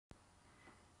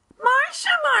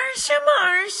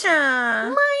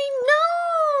Marsha. My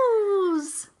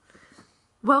nose!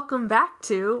 Welcome back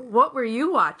to What Were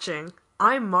You Watching?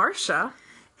 I'm Marsha.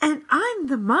 And I'm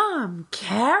the mom,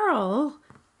 Carol.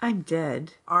 I'm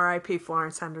dead. R.I.P.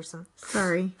 Florence Henderson.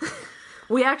 Sorry.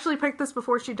 We actually picked this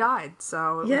before she died,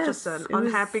 so it was just an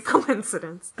unhappy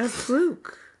coincidence. A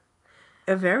fluke.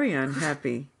 A very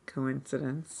unhappy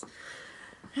coincidence.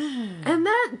 And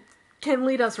that can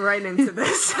lead us right into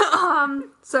this.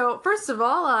 So first of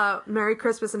all, Merry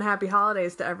Christmas and Happy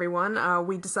Holidays to everyone.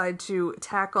 We decided to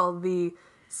tackle the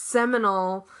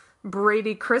seminal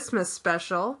Brady Christmas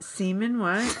special. Semen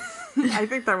what? I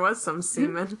think there was some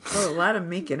semen. Oh, a lot of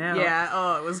making out.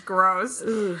 Yeah, it was gross.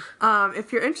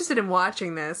 If you're interested in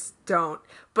watching this, don't.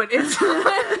 But it's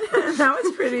that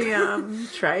was pretty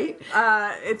trite.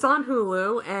 It's on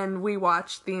Hulu, and we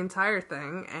watched the entire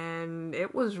thing, and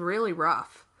it was really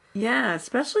rough. Yeah,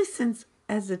 especially since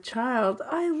as a child,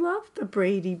 I loved the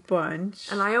Brady Bunch.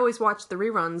 And I always watched the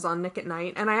reruns on Nick at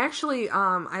Night. And I actually,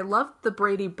 I loved the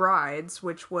Brady Brides,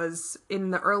 which was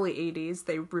in the early 80s.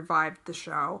 They revived the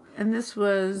show. And this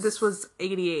was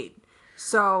 88.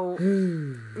 So,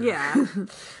 yeah.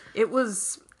 It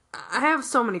was... I have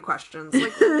so many questions.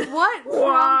 Like, what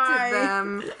prompted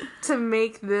them to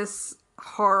make this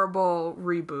horrible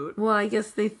reboot? Well, I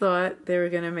guess they thought they were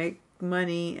going to make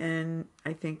money, and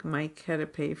I think Mike had to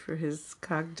pay for his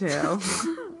cocktail.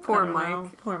 Poor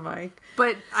Mike. Poor Mike.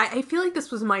 But I feel like this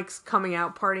was Mike's coming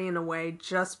out party in a way,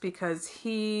 just because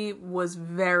he was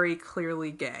very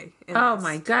clearly gay. Oh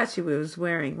my gosh, he was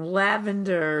wearing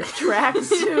lavender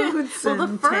tracksuits. Well,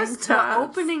 and the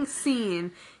opening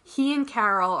scene, he and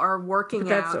Carol are working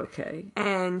that's out. That's okay.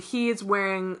 And he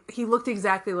looked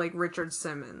exactly like Richard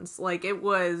Simmons. Like, it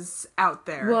was out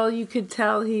there. Well, you could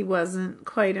tell he wasn't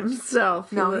quite himself.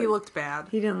 He looked bad.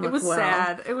 He didn't look It was well.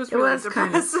 sad. It was really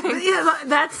depressing. Yeah,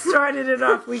 that started it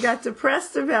off. We got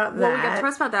depressed about that. Well, we got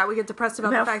depressed about that. We get depressed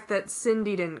about the fact that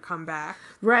Cindy didn't come back.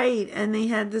 Right, and they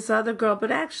had this other girl,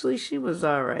 but actually she was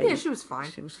all right. Yeah, she was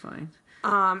fine. She was fine.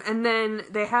 And then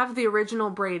they have the original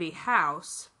Brady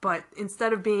house, but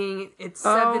instead of being its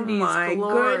 70s glory...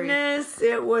 Oh my goodness,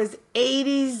 it was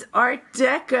 80s Art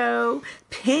Deco.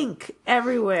 Pink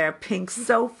everywhere. Pink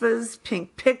sofas,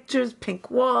 pink pictures, pink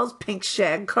walls, pink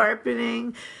shag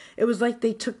carpeting. It was like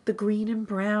they took the green and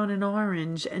brown and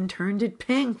orange and turned it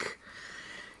pink.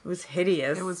 It was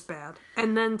hideous. It was bad.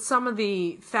 And then some of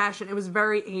the fashion, it was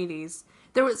very 80s.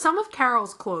 Some of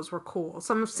Carol's clothes were cool.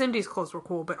 Some of Cindy's clothes were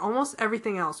cool, but almost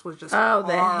everything else was just horrible.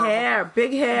 The hair.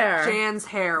 Big hair. Jan's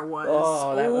hair was...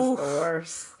 Oh, that was the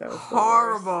worst. That was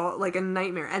horrible. Like a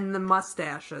nightmare. And the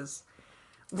mustaches.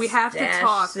 We have to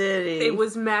talk. City. It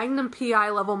was Magnum PI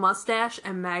level mustache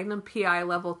and Magnum PI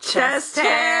level chest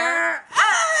hair.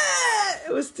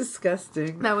 It was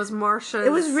disgusting. That was Marsha's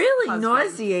It was really husband.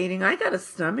 Nauseating. I got a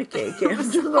stomach ache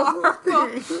after the whole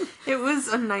thing. It was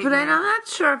a nightmare. But I'm not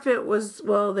sure if it was,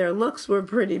 well, their looks were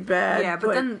pretty bad. Yeah,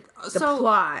 but then... the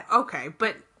plot. Okay,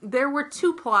 but there were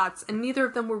two plots, and neither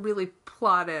of them were really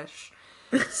plot-ish.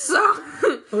 So...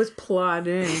 It was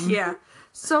plotting. Yeah.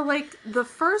 So, like, the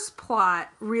first plot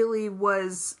really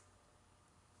was...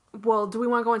 Well, do we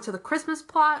want to go into the Christmas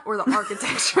plot or the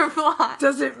architecture plot?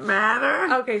 Does it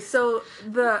matter? Okay, so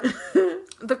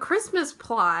the Christmas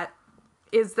plot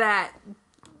is that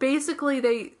basically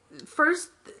there's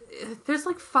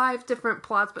like 5 different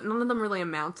plots, but none of them really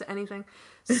amount to anything.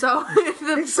 So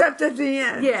except at the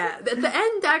end. Yeah, at the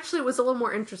end actually was a little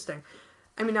more interesting.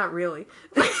 I mean, not really.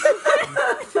 But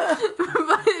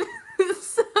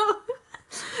so...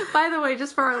 By the way,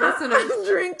 just for our listeners, she's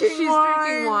drinking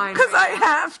wine because I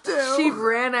have to. She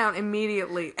ran out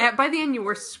immediately. By the end, you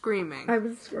were screaming. I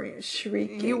was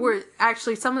shrieking. You were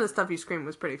actually, some of the stuff you screamed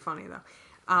was pretty funny though.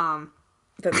 Like,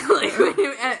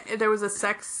 there was a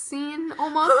sex scene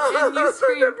almost, and you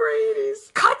screamed, "The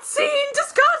Brady's cut scene,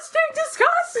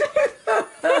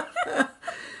 disgusting."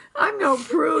 I'm no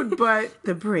prude, but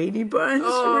the Brady Bunch,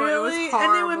 really? It was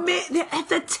horrible. And they were at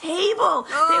the table.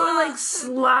 They were like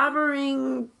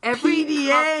slobbering every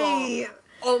PDA.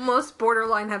 Couple almost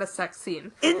borderline had a sex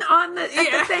scene. At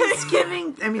the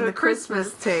Thanksgiving, I mean the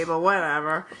Christmas table,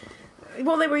 whatever.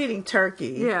 Well, they were eating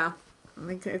turkey. Yeah.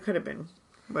 It could have been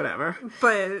whatever.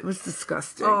 But it was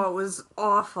disgusting. Oh, it was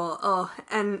awful. Oh,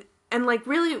 and like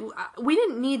really, we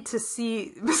didn't need to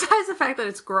see, besides the fact that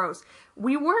it's gross,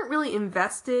 we weren't really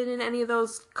invested in any of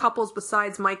those couples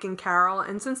besides Mike and Carol.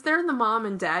 And since they're the mom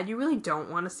and dad, you really don't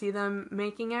want to see them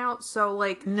making out. So,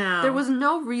 like, no. There was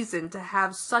no reason to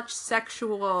have such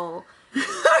sexual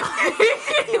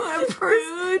You have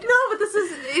prude. No, but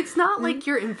it's not like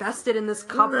you're invested in this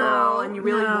couple and you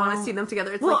really want to see them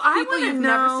together. It's like people you've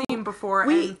never seen before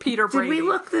and Peter Brady. Did we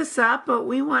look this up? But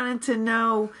we wanted to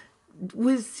know,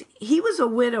 he was a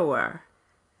widower?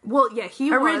 Well, yeah,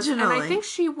 he originally. was. And I think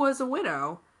she was a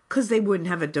widow. Because they wouldn't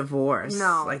have a divorce.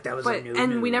 No. Like, that was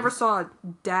And we never saw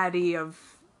daddy of...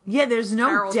 Yeah, there's no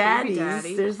Carol's daddies. baby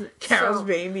daddy. There's Carol's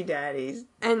baby daddies.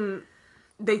 And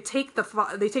they take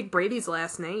Brady's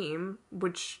last name,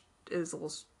 which is a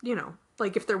little,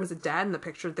 like if there was a dad in the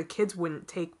picture, the kids wouldn't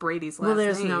take Brady's last name. Well,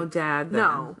 there's no dad then.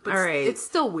 No, but all right. It's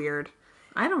still weird.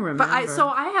 I don't remember. But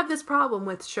I have this problem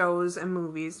with shows and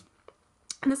movies.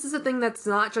 And this is a thing that's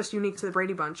not just unique to the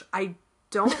Brady Bunch. I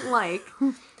don't like...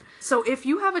 So if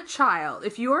you have a child,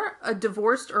 if you're a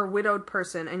divorced or widowed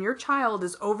person and your child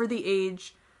is over the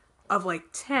age of like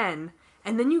 10,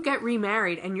 and then you get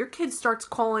remarried and your kid starts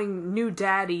calling new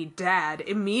daddy dad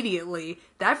immediately,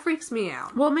 that freaks me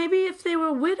out. Well, maybe if they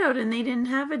were widowed and they didn't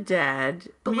have a dad.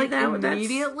 But like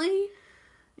immediately?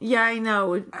 Yeah, I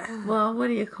know. Well, what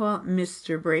do you call it?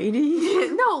 Mr. Brady?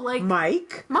 No, like...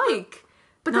 Mike.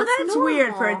 But no, that's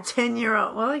weird for a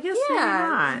 10-year-old. Well, I guess maybe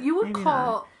not. You would maybe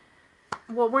call... Not.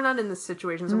 Well, we're not in this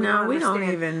situation, so we we don't don't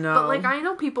even know. But like, I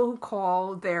know people who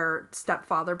call their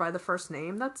stepfather by the first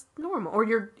name. That's normal. Or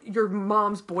your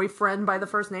mom's boyfriend by the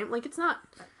first name. Like, it's not.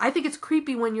 I think it's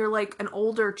creepy when you're like an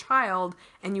older child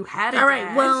and you had a All right.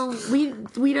 dad. Well,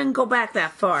 we didn't go back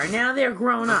that far. Now they're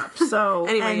grown up. So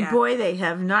anyway, boy, they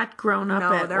have not grown up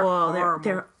at all. Horrible.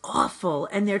 They're awful,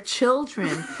 and their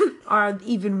children are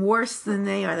even worse than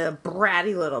they are. The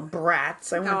bratty little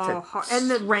brats. I want to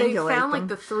strangulate they found them. like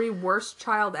the 3 worst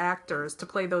child actors to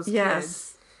play those yes.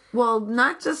 kids. Well,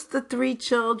 not just the 3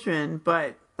 children,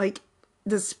 but like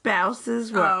the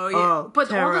spouses were but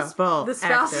terrible. All the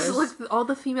spouses actors. all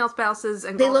the female spouses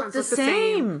and they look girlfriends the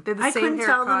same. They're the I same couldn't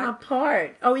haircut. tell them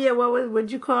apart. Oh yeah,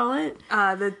 what'd you call it?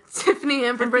 The Tiffany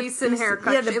Amber Thiessen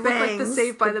haircut. Yeah, the it bangs, looked like the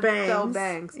Saved by the bangs. Bell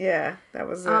bangs. Yeah, that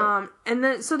was it. And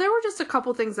then so there were just a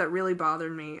couple things that really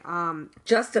bothered me.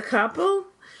 Just a couple?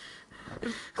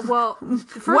 Well,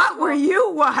 what were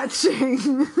you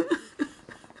watching?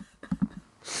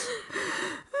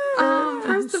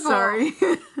 First of sorry.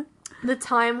 all, the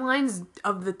timelines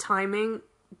of the timing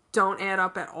don't add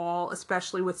up at all,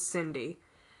 especially with Cindy.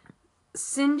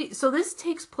 So this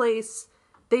takes place,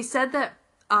 they said that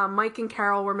Mike and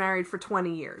Carol were married for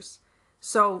 20 years.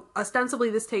 So ostensibly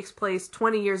this takes place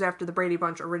 20 years after the Brady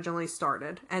Bunch originally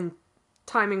started. And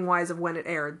timing-wise of when it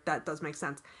aired, that does make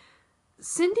sense.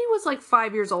 Cindy was like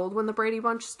 5 years old when the Brady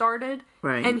Bunch started.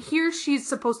 Right. And here she's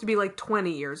supposed to be like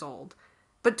 20 years old.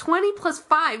 But 20 plus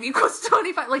 5 equals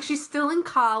 25. Like, she's still in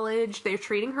college. They're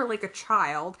treating her like a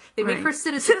child. They make her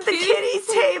sit at the kiddies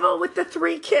table with the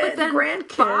 3 kids, but then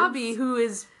grandkids. Bobby, who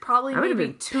is probably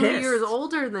maybe 2 pissed. years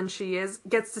older than she is,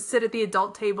 gets to sit at the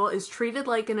adult table, is treated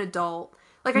like an adult.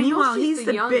 Like, Meanwhile, I know she's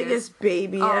the youngest. biggest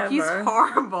baby ever. He's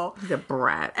horrible. He's a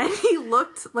brat. And he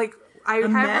looked like... I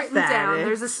have written down, addict.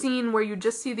 there's a scene where you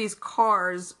just see these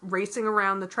cars racing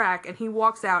around the track, and he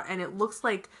walks out, and it looks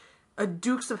like a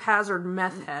Dukes of Hazzard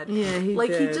meth head. Yeah, he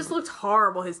just looked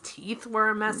horrible. His teeth were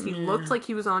a mess. He looked like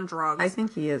he was on drugs. I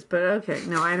think he is, but okay.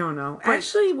 No, I don't know.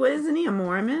 Actually, isn't he a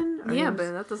Mormon? Yeah,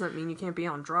 but that doesn't mean you can't be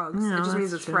on drugs. No, it just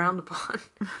means it's true. frowned upon.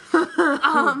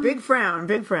 Big frown.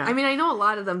 I mean, I know a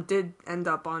lot of them did end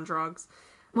up on drugs.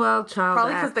 Well, child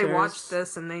Probably because they actors. watched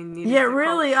this and they needed Yeah, to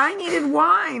really? I needed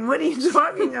wine. What are you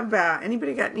talking about?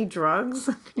 Anybody got any drugs?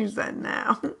 Use that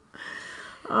now.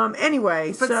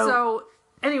 Anyway, so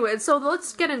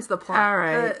let's get into the plot. All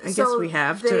right. I guess we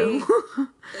have to.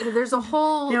 There's a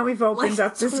whole... Now we've opened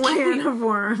up this can of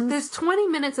worms. There's 20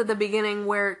 minutes at the beginning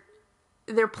where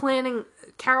they're planning...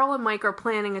 Carol and Mike are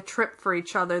planning a trip for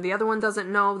each other. The other one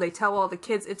doesn't know. They tell all the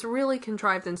kids. It's really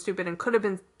contrived and stupid and could have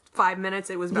been 5 minutes.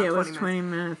 It was about 20 minutes. Yeah, it was 20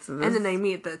 minutes of this. And then they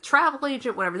meet the travel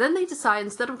agent, whatever. Then they decide,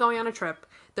 instead of going on a trip,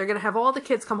 they're going to have all the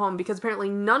kids come home because apparently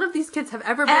none of these kids have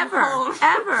ever been home.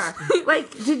 Ever.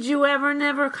 Like, did you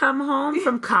never come home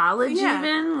from college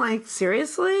even? Like,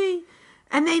 seriously?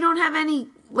 And they don't have any,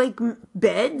 like,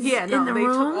 beds in the they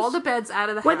rooms? took all the beds out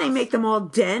of the house. What, they make them all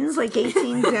dens? Like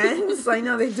 18 dens? I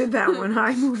know they did that when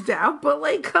I moved out, but,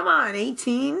 like, come on,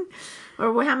 18?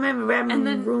 Or how many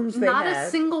rooms they had? Not a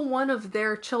single one of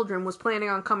their children was planning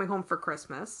on coming home for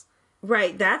Christmas.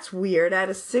 Right, that's weird. Out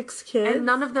of 6 kids. And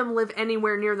none of them live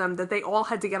anywhere near them, that they all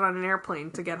had to get on an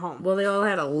airplane to get home. Well, they all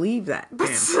had to leave that.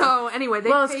 So, anyway,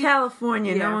 it's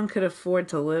California. Yeah. No one could afford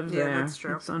to live there. Yeah, that's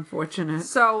true. It's unfortunate.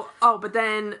 So, but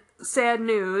then, sad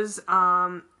news,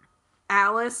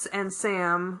 Alice and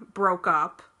Sam broke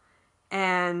up,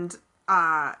 and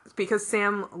because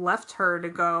Sam left her to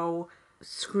go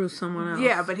screw someone else.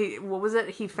 Yeah, but what was it?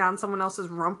 He found someone else's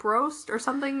rump roast or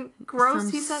something gross,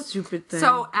 Some he said. stupid thing.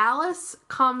 So Alice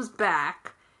comes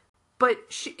back, but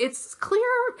it's clear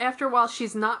after a while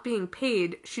she's not being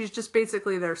paid. She's just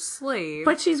basically their slave.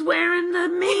 But she's wearing the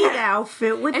maid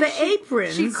outfit with And the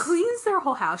aprons. She cleans their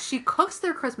whole house. She cooks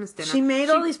their Christmas dinner. She made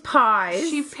all these pies.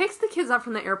 She picks the kids up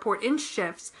from the airport in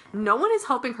shifts. No one is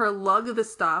helping her lug the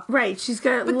stuff. Right, she's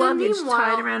got But then luggage meanwhile,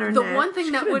 tied around her the neck. one thing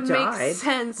She that could've would died. make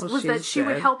sense Well, was that she's she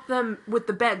would dead. help them with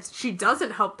the beds. She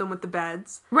doesn't help them with the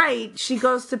beds. Right, she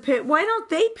goes to pick. Why don't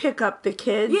they pick up the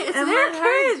kids? Yeah, it's and their let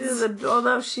her kids. do the-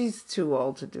 although she's too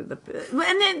old to do the bed.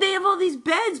 And then they have all these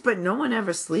beds, but no one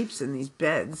ever sleeps in these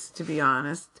beds, to be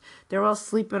honest. They're all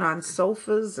sleeping on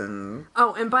sofas and...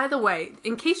 Oh, and by the way,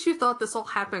 in case you thought this all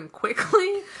happened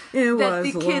quickly, It that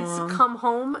was the kids long. come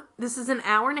home, this is an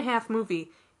hour and a half movie.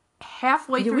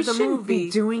 Halfway Yeah, through we the shouldn't movie,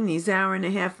 be doing these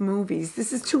hour-and-a-half movies.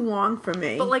 This is too long for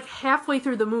me. but like halfway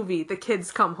through the movie, the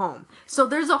kids come home. So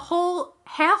there's a whole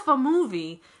half a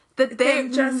movie that They're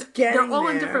just getting they're all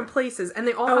in there. different places, and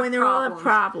they all Oh, have and they're problems. all have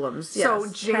problems. Yes.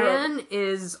 So Jan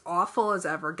is awful as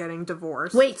ever, getting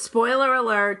divorced. Wait, spoiler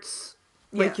alerts.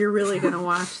 Like, Yeah. you're really going to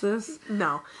watch this?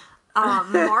 No.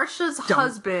 Marcia's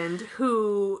husband,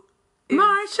 who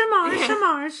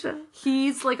Marsha.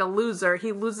 he's like a loser.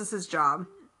 He loses his job.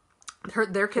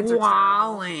 Their kids are terrible.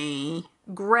 Wally.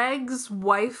 Greg's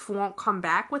wife won't come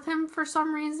back with him for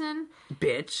some reason.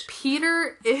 Bitch.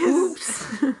 Peter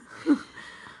is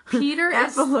Peter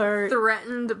F is alert.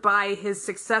 threatened by his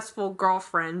successful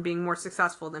girlfriend being more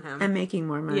successful than him. And making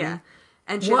more money. Yeah.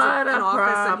 And she What has an a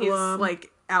office and he's problem.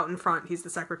 like out in front. He's the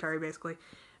secretary basically.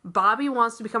 Bobby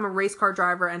wants to become a race car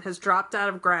driver and has dropped out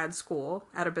of grad school,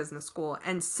 out of business school.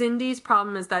 And Cindy's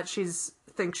problem is that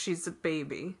thinks she's a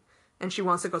baby and she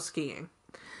wants to go skiing.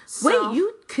 So, Wait,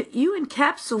 you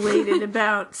encapsulated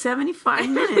about 75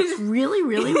 minutes really,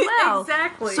 really well.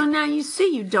 Exactly. So now you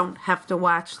see you don't have to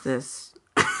watch this.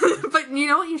 but you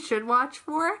know what you should watch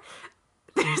for?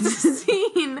 There's a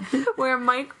scene where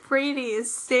Mike Brady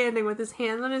is standing with his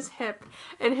hand on his hip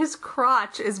and his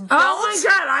crotch is bulging. Oh my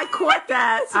God, I caught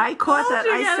that. I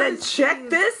bulging out said, of his check jeans.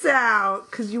 this out.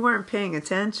 Because you weren't paying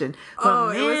attention. But Oh,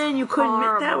 it was man, you couldn't.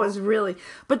 That horrible. was really.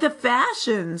 But the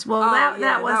fashions. Well, Oh,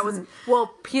 that wasn't. well,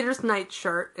 Peter's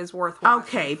nightshirt is worth watching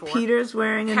Okay, for. Peter's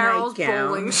wearing a Carol's nightgown.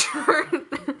 bowling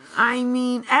shirt. I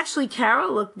mean, actually,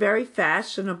 Carol looked very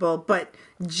fashionable, but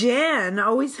Jan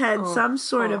always had some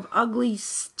sort of ugly,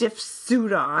 stiff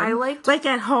suit on. I liked- like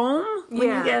at home. When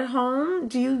Yeah. you get home,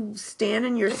 do you stand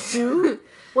in your suit?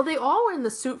 Well, they all were in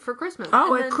the suit for Christmas.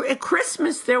 Oh, And then at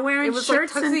Christmas they're wearing It was like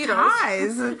shirts and tuxedos.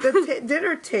 ties at the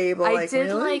dinner table. I like, did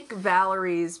really? like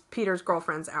Valerie's, Peter's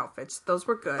girlfriend's outfits. Those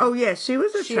were good. Oh yeah, she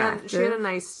was She had, attractive. a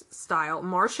nice style.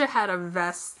 Marcia had a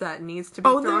vest that needs to be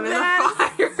Oh, thrown the in vest!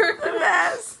 the fire. The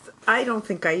vest. I don't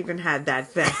think I even had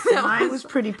that vest. Mine was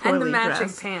pretty poorly And the matching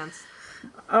dressed. pants.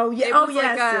 Oh yeah. It Oh was like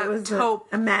yes. a It was taupe.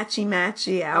 a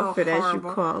matchy outfit, as you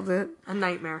horrible. called it. A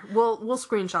nightmare. We'll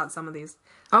screenshot some of these.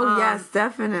 Oh yes,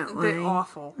 definitely. They're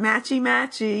awful. Matchy.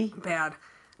 Bad.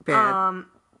 Bad.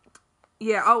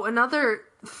 Yeah. Oh, another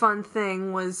fun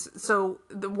thing was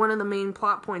one of the main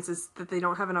plot points is that they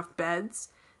don't have enough beds.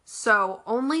 So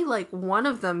only like one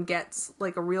of them gets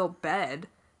like a real bed.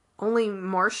 Only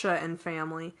Marcia and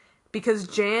family. Because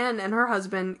Jan and her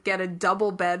husband get a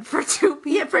double bed for two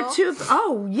people. Yeah, for two.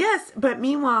 Oh yes, but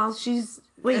meanwhile she's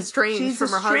Estranged she's from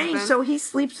her estranged, husband. so he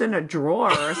sleeps in a drawer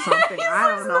or something. I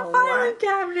don't know in the filing what.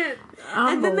 cabinet.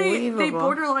 And then they Unbelievable.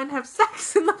 borderline have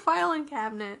sex in the filing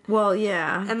cabinet. Well,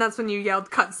 yeah. And that's when you yelled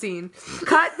cut scene.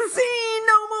 Cut scene.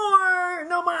 No more.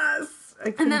 No mas. I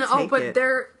And couldn't then take it.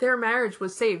 their marriage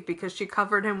was saved because she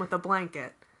covered him with a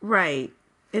blanket. Right.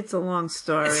 It's a long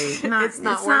story. It's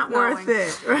not worth worth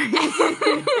it. Right.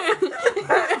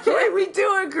 Right, we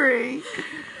do agree.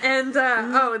 And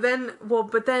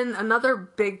but then another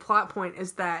big plot point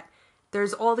is that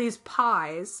there's all these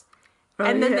pies,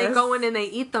 and then they yes. go in and they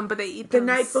eat them, but they eat The them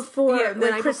night before, yeah, the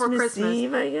night before Christmas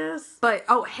Eve, I guess. But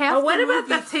half. Oh, what the about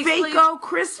movie the takes place- fake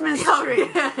Christmas Oh, tree?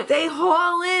 yeah. They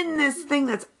haul in this thing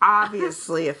that's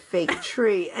obviously a fake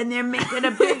tree, and they're making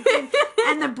a big thing,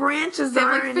 and the branches They have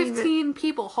aren't like even 15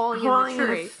 people hauling hauling in in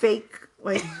the a tree. fake,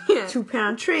 like, Yeah.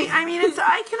 2-pound tree. I mean,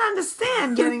 I can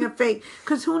understand getting a fake,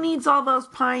 because who needs all those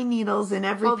pine needles in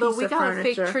every Although piece we of got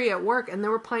furniture? a fake tree at work, and there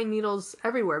were pine needles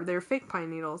everywhere. They were fake pine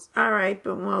needles, All right,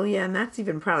 but well, yeah, and that's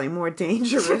even probably more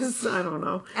dangerous. I don't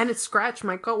know. and it scratched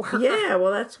my coworker. Yeah,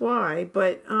 well, that's why.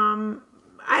 But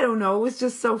I don't know. It was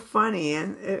just so funny,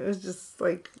 and it was just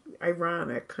like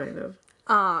ironic, kind of.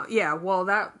 Yeah,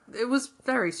 well, it was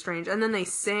very strange. And then they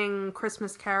sing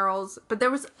Christmas carols, but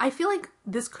I feel like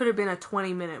this could have been a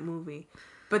 20-minute movie.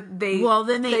 But they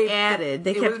added.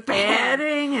 They kept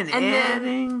adding and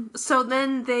adding. Then, so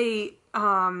then they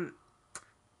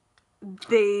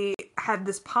had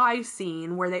this pie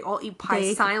scene where they all eat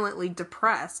pie silently,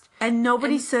 depressed. And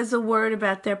nobody says a word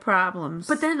about their problems.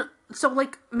 But then, so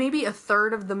like maybe a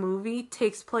third of the movie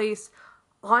takes place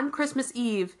on Christmas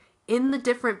Eve in the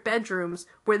different bedrooms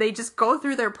where they just go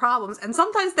through their problems. And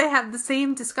sometimes they have the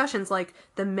same discussions. Like,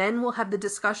 the men will have the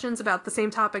discussions about the same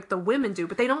topic the women do,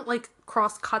 but they don't, like,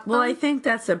 cross-cut them. Well, I think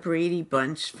that's a Brady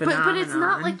Bunch phenomenon. But it's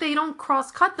not like they don't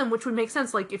cross-cut them, which would make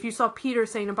sense. Like, if you saw Peter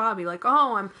saying to Bobby, like,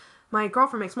 oh, my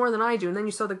girlfriend makes more than I do, and then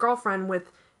you saw the girlfriend with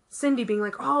Cindy being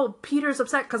like, oh, Peter's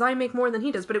upset because I make more than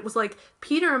he does. But it was like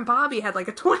Peter and Bobby had like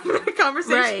a 20-minute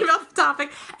conversation about the topic,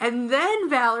 and then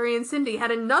Valerie and Cindy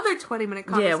had another 20-minute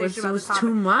conversation about the topic. It was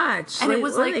too much. And it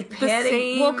was like the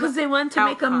same Well, because they wanted to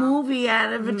make a movie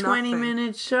out of a Nothing.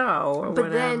 20-minute show or but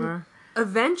whatever. Then,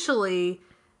 eventually,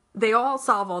 they all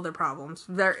solve all their problems.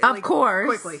 Of course.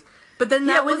 Quickly. But then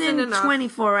that wasn't within enough.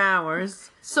 24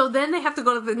 hours. So then they have to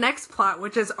go to the next plot,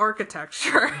 which is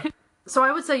architecture. So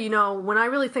I would say, when I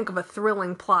really think of a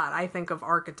thrilling plot, I think of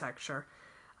architecture.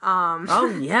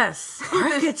 Oh, yes.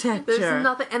 Architecture. There's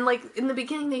nothing. And, like, in the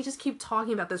beginning, they just keep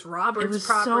talking about this Roberts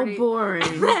property. It was so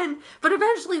boring. But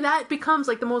eventually that becomes,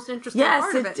 like, the most interesting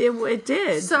part of it. Yes, it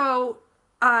did. So,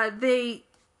 they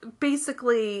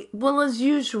basically... Well, as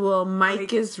usual,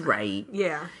 Mike is right.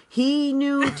 Yeah. He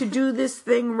knew to do this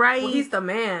thing right. Well, he's the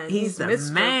man. He's the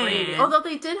Mr. man. Brady. Although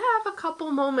they did have a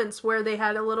couple moments where they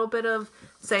had a little bit of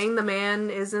saying the man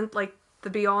isn't, like, the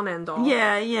be-all and end-all.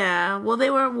 Yeah. Well, they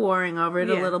were warring over it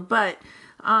a little, but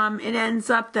it ends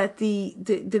up that the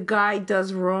guy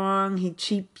does wrong. He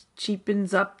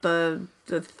cheapens up the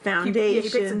foundation. He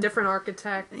picks a different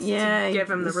architect to give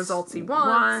him the results he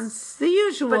wants. The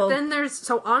usual. But then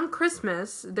on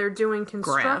Christmas, they're doing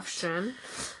construction.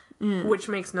 Which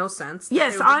makes no sense.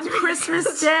 Yes, on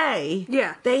Christmas Day.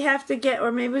 Yeah. They have to get,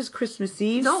 or maybe it was Christmas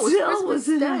Eve. No, it was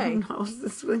Christmas Day. No,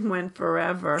 this thing went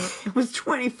forever. It was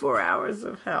 24 hours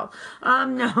of hell.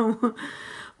 No.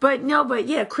 But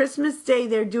yeah, Christmas Day,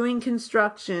 they're doing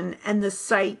construction, and the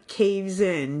site caves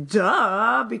in.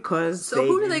 Duh, because So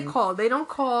who do they call? They don't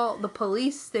call the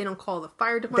police, they don't call the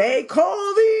fire department. They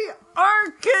call the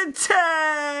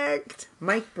architect!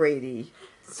 Mike Brady.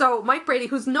 So Mike Brady,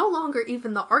 who's no longer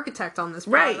even the architect on this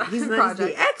project. Right, he's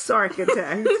the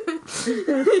ex-architect.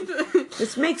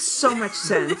 This makes so much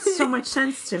sense. So much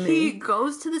sense to me. He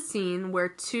goes to the scene where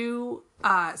two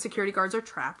security guards are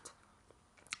trapped.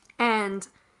 And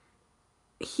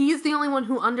he's the only one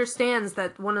who understands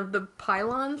that one of the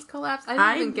pylons collapsed.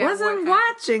 I wasn't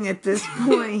watching at this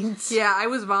point. Yeah, I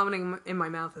was vomiting in my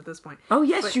mouth at this point. Oh,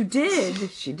 yes, you did.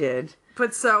 She did.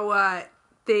 But so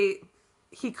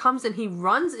he comes and he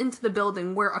runs into the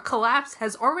building where a collapse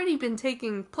has already been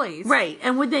taking place. Right,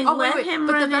 and would they let him run in?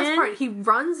 But the best part, he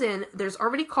runs in, there's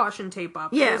already caution tape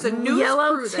up. Yeah, there's a news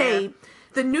yellow crew tape.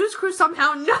 There. The news crew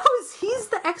somehow knows he's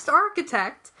the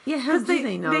ex-architect. Yeah, how do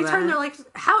they know that? They turn, they're like,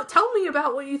 tell me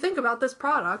about what you think about this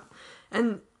product.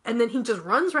 And then he just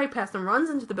runs right past them, runs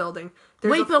into the building.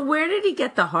 But where did he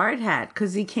get the hard hat?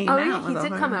 Because he came out with a hard hat. Oh, he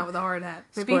did come out with a hard hat.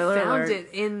 Maybe he found it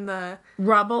in the...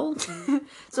 rubble.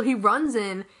 So he runs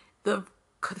in, the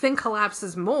thing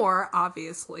collapses more,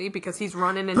 obviously, because he's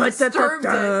running and disturbed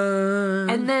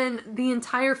it. And then the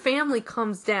entire family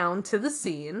comes down to the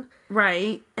scene.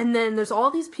 Right. And then there's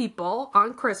all these people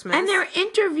on Christmas. And they're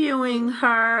interviewing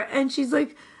her, and she's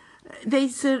like, they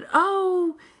said,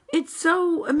 oh, it's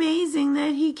so amazing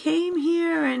that he came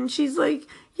here. And she's like,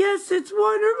 yes, it's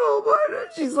wonderful.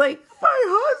 But she's like, my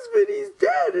husband, he's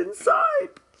dead inside,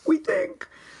 we think.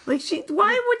 Like,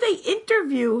 why would they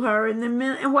interview her in the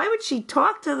middle? And why would she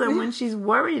talk to them when she's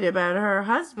worried about her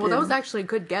husband? Well, that was actually a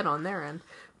good get on their end.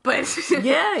 But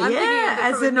yeah,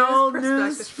 as an old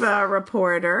news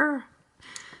reporter.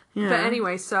 Yeah. But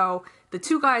anyway, so the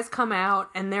two guys come out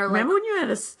and they're like... Remember when you had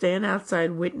to stand outside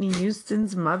Whitney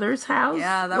Houston's mother's house?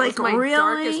 Yeah, that was my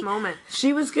darkest moment.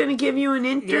 She was going to give you an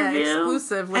interview? Yeah,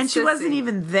 exclusive with And she wasn't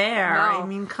even there. No. I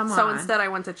mean, come on. So instead I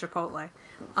went to Chipotle.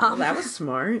 Well, that was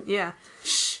smart. Yeah.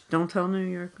 Shh, don't tell New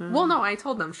York. Well, no, I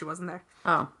told them she wasn't there.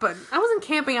 Oh. But I wasn't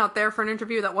camping out there for an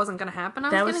interview that wasn't going to happen.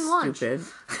 I was getting lunch. Stupid.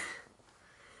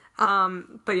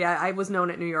 But yeah, I was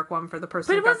known at New York One for the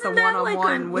person who got the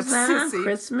one-on-one with was that Sissy. on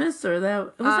Christmas or that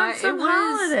it was on some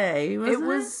holiday? It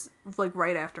was like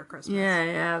right after Christmas.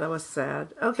 Yeah, that was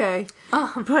sad. Okay,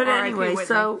 but R.I.P. anyway, Whitney.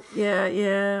 so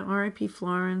yeah, R.I.P.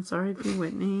 Florence, R.I.P.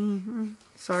 Whitney.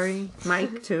 Sorry,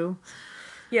 Mike too.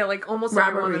 Yeah, like almost Robert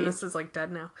everyone in Reed. this is like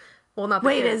dead now. Well, not the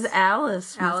Wait, kids. is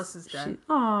Alice? Alice is dead.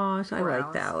 Oh, I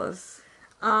liked Alice.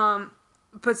 Alice.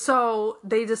 But so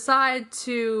they decide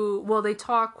to, well, they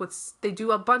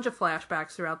do a bunch of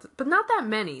flashbacks throughout, but not that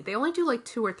many. They only do like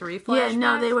 2 or 3 flashbacks. Yeah,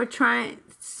 no, they were trying.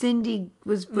 Cindy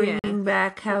was bringing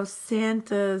back how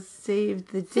Santa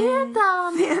saved the day.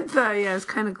 Santa, yeah, I was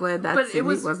kind of glad that. But Cindy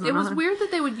wasn't it was on. weird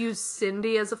that they would use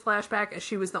Cindy as a flashback, as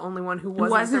she was the only one who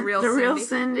wasn't the real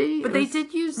Cindy. But they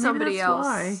did use somebody else.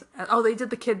 Why. Oh, they did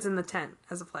the kids in the tent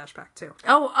as a flashback too.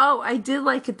 Oh, I did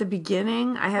like at the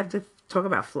beginning. I have to talk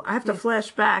about. I have to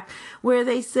flash back where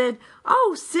they said,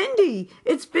 "Oh, Cindy,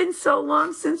 it's been so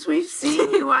long since we've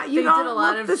seen you. You don't did a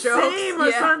lot look of the jokes. same or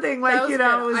something like It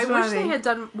was I funny. wish they had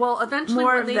done eventually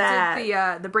More when of they that.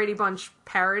 did the Brady Bunch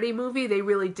parody movie. They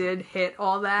really did hit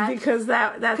all that because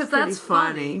that's pretty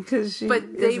funny. Because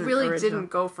but they really didn't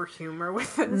go for humor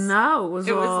with this. No, it was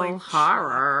all like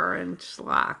horror and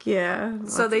schlock. Yeah.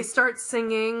 So they start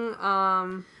singing.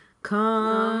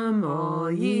 Come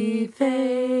all ye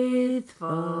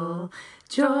faithful,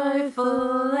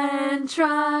 joyful and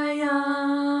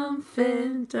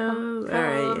triumphant. Oh,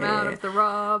 Come out of the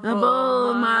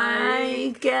rubble,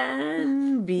 Mike,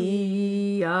 and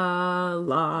be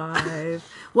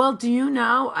alive. Well, do you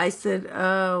know? I said,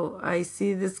 "Oh, I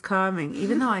see this coming,"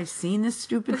 even though I've seen this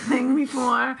stupid thing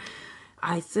before.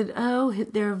 I said, "Oh,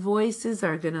 their voices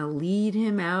are going to lead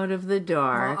him out of the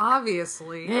dark." Well,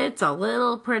 obviously. It's a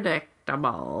little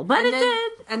predictable, but it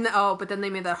did. But then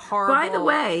they made that horrible... By the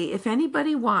way, if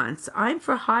anybody wants, I'm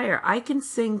for hire. I can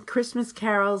sing Christmas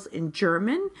carols in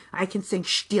German. I can sing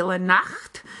Stille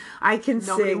Nacht.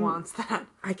 Nobody wants that.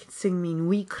 I can sing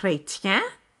Minuit Chrétien.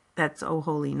 That's Oh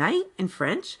Holy Night in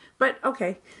French. But,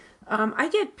 okay. I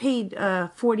get paid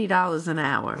 $40 an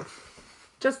hour.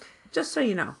 Just so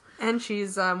you know. And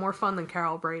she's more fun than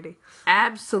Carol Brady.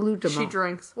 Absolutely. She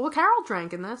drinks. Well, Carol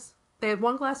drank in this. They had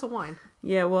 1 glass of wine.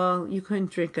 Yeah, well, you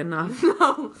couldn't drink enough.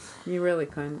 No. You really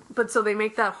couldn't. But so they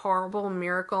make that horrible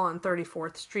Miracle on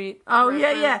 34th Street. Oh,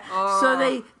 reference. yeah. Oh. So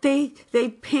they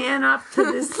pan up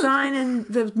to this sign and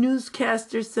the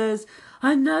newscaster says,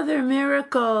 "Another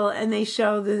miracle," and they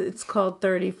show that it's called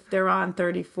 30. They're on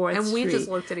 34th and Street. We just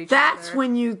looked at each other. That's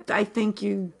when I think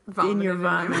you vomited in your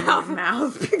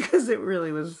mouth because it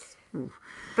really was. Oof.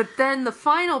 But then the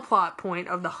final plot point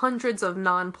of the hundreds of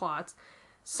non-plots.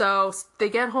 So they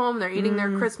get home, they're eating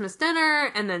their Christmas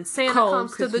dinner, and then Santa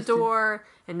comes to the door,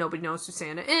 and nobody knows who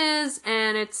Santa is,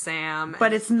 and it's Sam.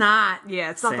 But it's not. Yeah,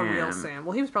 it's not the real Sam.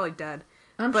 Well, he was probably dead.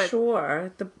 I'm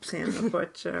sure the Sam the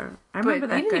Butcher. I remember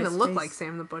that. He didn't even look face. like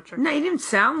Sam the Butcher. No, he didn't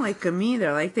sound like him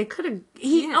either. Like they could have.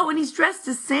 Oh, and he's dressed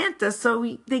as Santa,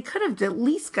 so they could have at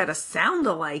least got a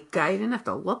sound-alike guy. He didn't have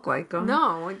to look like him.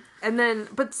 No, and then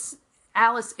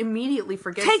Alice immediately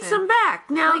forgets Takes him back.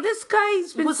 Now this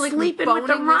guy's been sleeping with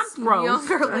the rump roast.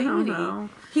 Younger lady. I don't know.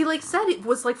 He said it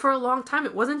was for a long time.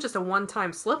 It wasn't just a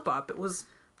one-time slip-up. It was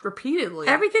repeatedly.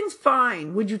 Everything's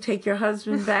fine. Would you take your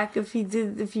husband back if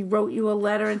he wrote you a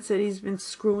letter and said he's been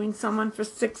screwing someone for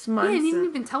 6 months? Yeah, and he didn't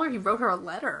even tell her he wrote her a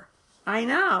letter. I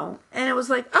know. And it was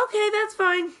like, okay, that's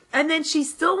fine. And then she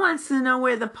still wants to know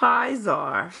where the pies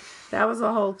are. That was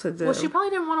a whole to-do. Well, she probably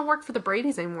didn't want to work for the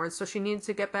Bradys anymore, so she needed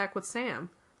to get back with Sam.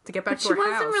 To get back to her house.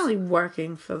 She wasn't really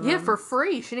working for them. Yeah, for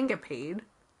free. She didn't get paid.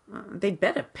 They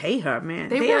better pay her, man.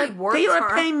 They really worked They ought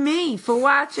hard. to pay me for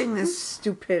watching this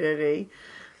stupidity.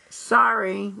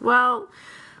 Sorry. Well,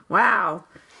 wow.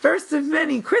 First of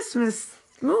many Christmas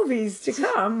movies to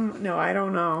come. No, I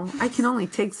don't know. I can only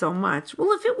take so much.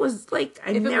 Well, if it was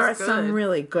there are some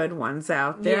really good ones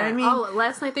out there. Yeah. I mean,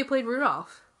 last night they played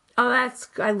Rudolph. Oh,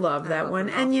 I love that one.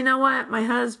 Rudolph. And you know what? My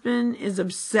husband is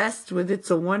obsessed with It's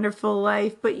a Wonderful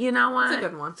Life, but you know what? It's a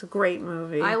good one. It's a great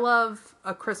movie. I love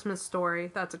A Christmas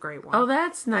Story. That's a great one. Oh,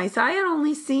 that's nice. I had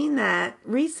only seen that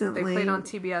recently. They played on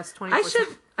TBS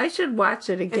 24/7. I should watch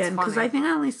it again because I think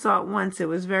I only saw it once. It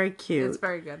was very cute. It's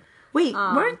very good. Wait,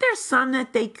 weren't there some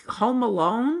that Home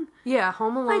Alone? Yeah,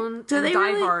 Home Alone and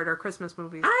Die Hard are Christmas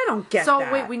movies. I don't get that.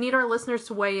 So wait, we need our listeners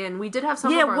to weigh in. We did have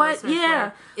some of our listeners weigh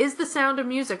in. Is The Sound of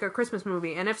Music a Christmas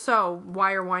movie? And if so,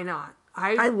 why or why not?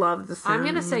 I love The Sound. I'm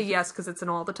going to say yes because it's an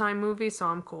all-the-time movie, so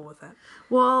I'm cool with it.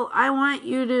 Well, I want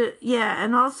you to,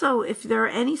 and also if there are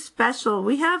any special,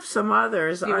 we have some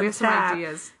others on we have some tap.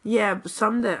 ideas. Yeah,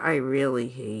 some that I really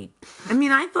hate. I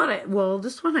mean,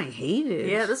 this one I hated.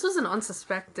 Yeah, this was an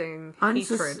unsuspecting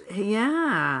hatred.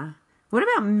 Yeah. What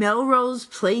about Melrose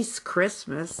Place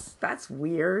Christmas? That's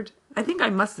weird. I think I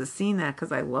must have seen that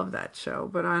because I love that show,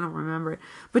 but I don't remember it.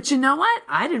 But you know what?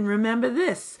 I didn't remember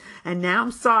this. And now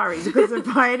I'm sorry because if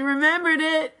I had remembered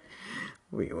it,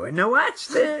 we wouldn't have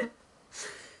watched it.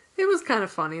 It was kind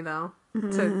of funny, though.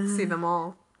 to see them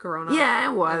all grown up.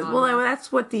 Yeah, it was. and Well, on that.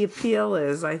 that's what the appeal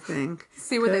is, I think.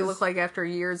 See what they 'Cause look like after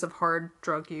years of hard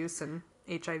drug use and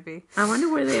HIV. I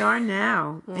wonder where they are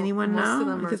now. Well, Anyone most know? of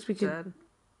them I guess are we could. dead.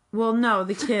 Well, no,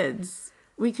 the kids.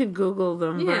 We could Google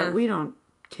them, Yeah. but we don't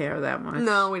care that much.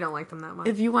 No, we don't like them that much.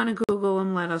 If you want to Google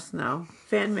them, let us know.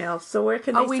 Fan mail. So where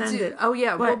can they we send do. it? Oh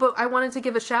yeah. Well, What? but I wanted to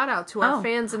give a shout out to our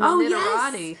fans in the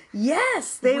Literati.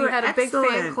 Yes, they We were had a big excellent.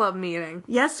 fan club meeting.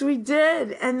 Yes, we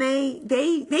did, and they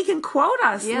can quote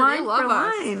us Yeah, line they love for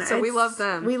us. line. So we love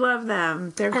them. We love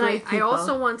them. They're And great I people.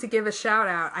 also want to give a shout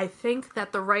out. I think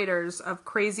that the writers of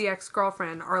Crazy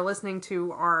Ex-Girlfriend are listening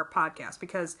to our podcast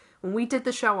because when we did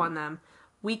the show on them,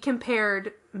 we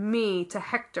compared me to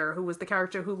Hector, who was the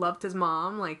character who loved his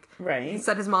mom. Like, Right. he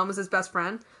said his mom was his best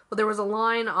friend. Well, there was a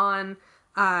line on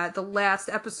the last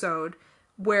episode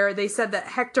where they said that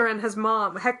Hector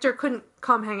couldn't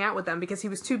come hang out with them because he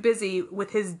was too busy with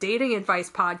his dating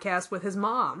advice podcast with his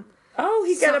mom. Oh,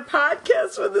 he got a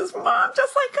podcast with his mom,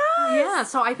 just like us. Yeah,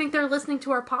 so I think they're listening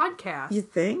to our podcast. You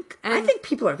think? I And- think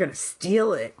people are going to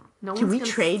steal it. No Can one's we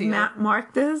gonna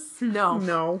trademark this? No.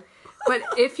 No. But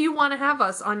if you want to have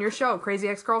us on your show, Crazy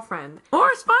Ex-Girlfriend,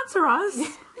 Or sponsor us.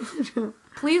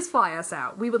 please fly us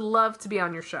out. We would love to be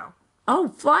on your show. Oh,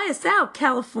 fly us out,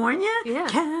 California. Yeah.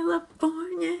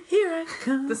 California, here I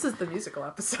come. This is the musical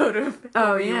episode of Oh, What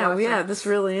Were You yeah, Watching? yeah, this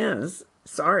really is.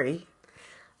 Sorry.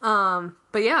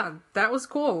 But yeah, that was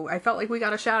cool. I felt like we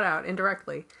got a shout out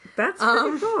indirectly. That's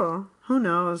pretty cool. Who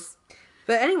knows?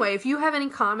 But anyway, if you have any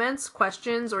comments,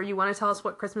 questions, or you want to tell us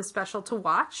what Christmas special to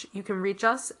watch, you can reach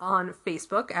us on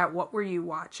Facebook at What Were You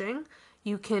Watching?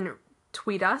 You can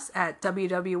tweet us at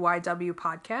WWYW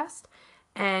Podcast,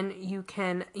 and you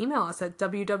can email us at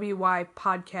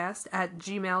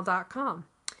WWYpodcast@gmail.com.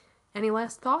 Any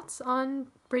last thoughts on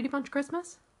Brady Bunch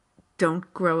Christmas?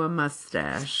 Don't grow a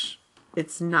mustache.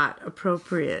 It's not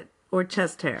appropriate. Or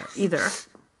chest hair, either.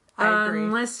 I agree.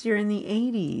 Unless you're in the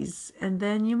 80s, and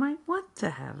then you might want to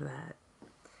have that.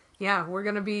 Yeah, we're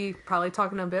going to be probably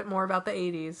talking a bit more about the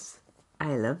 80s.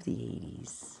 I love the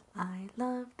 80s. I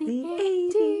love The the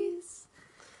 80s.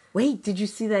 Wait, did you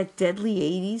see that Deadly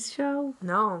 80s show?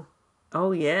 No.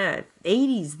 Oh, yeah.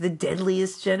 80s, the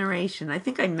deadliest generation. I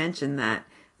think I mentioned that.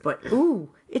 But, ooh,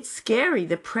 it's scary.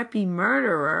 The preppy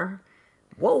murderer.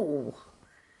 Whoa.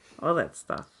 All that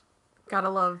stuff. Gotta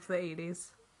love the 80s.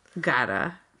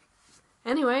 Gotta.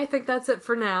 Anyway, I think that's it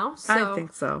for now. So I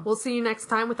think so. We'll see you next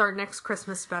time with our next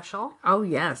Christmas special. Oh,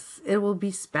 yes. It will be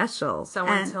special. So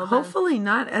and until then- hopefully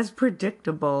not as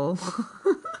predictable.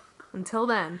 Until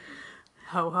then,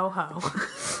 ho ho ho.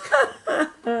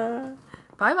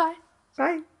 Bye bye.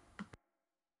 Bye.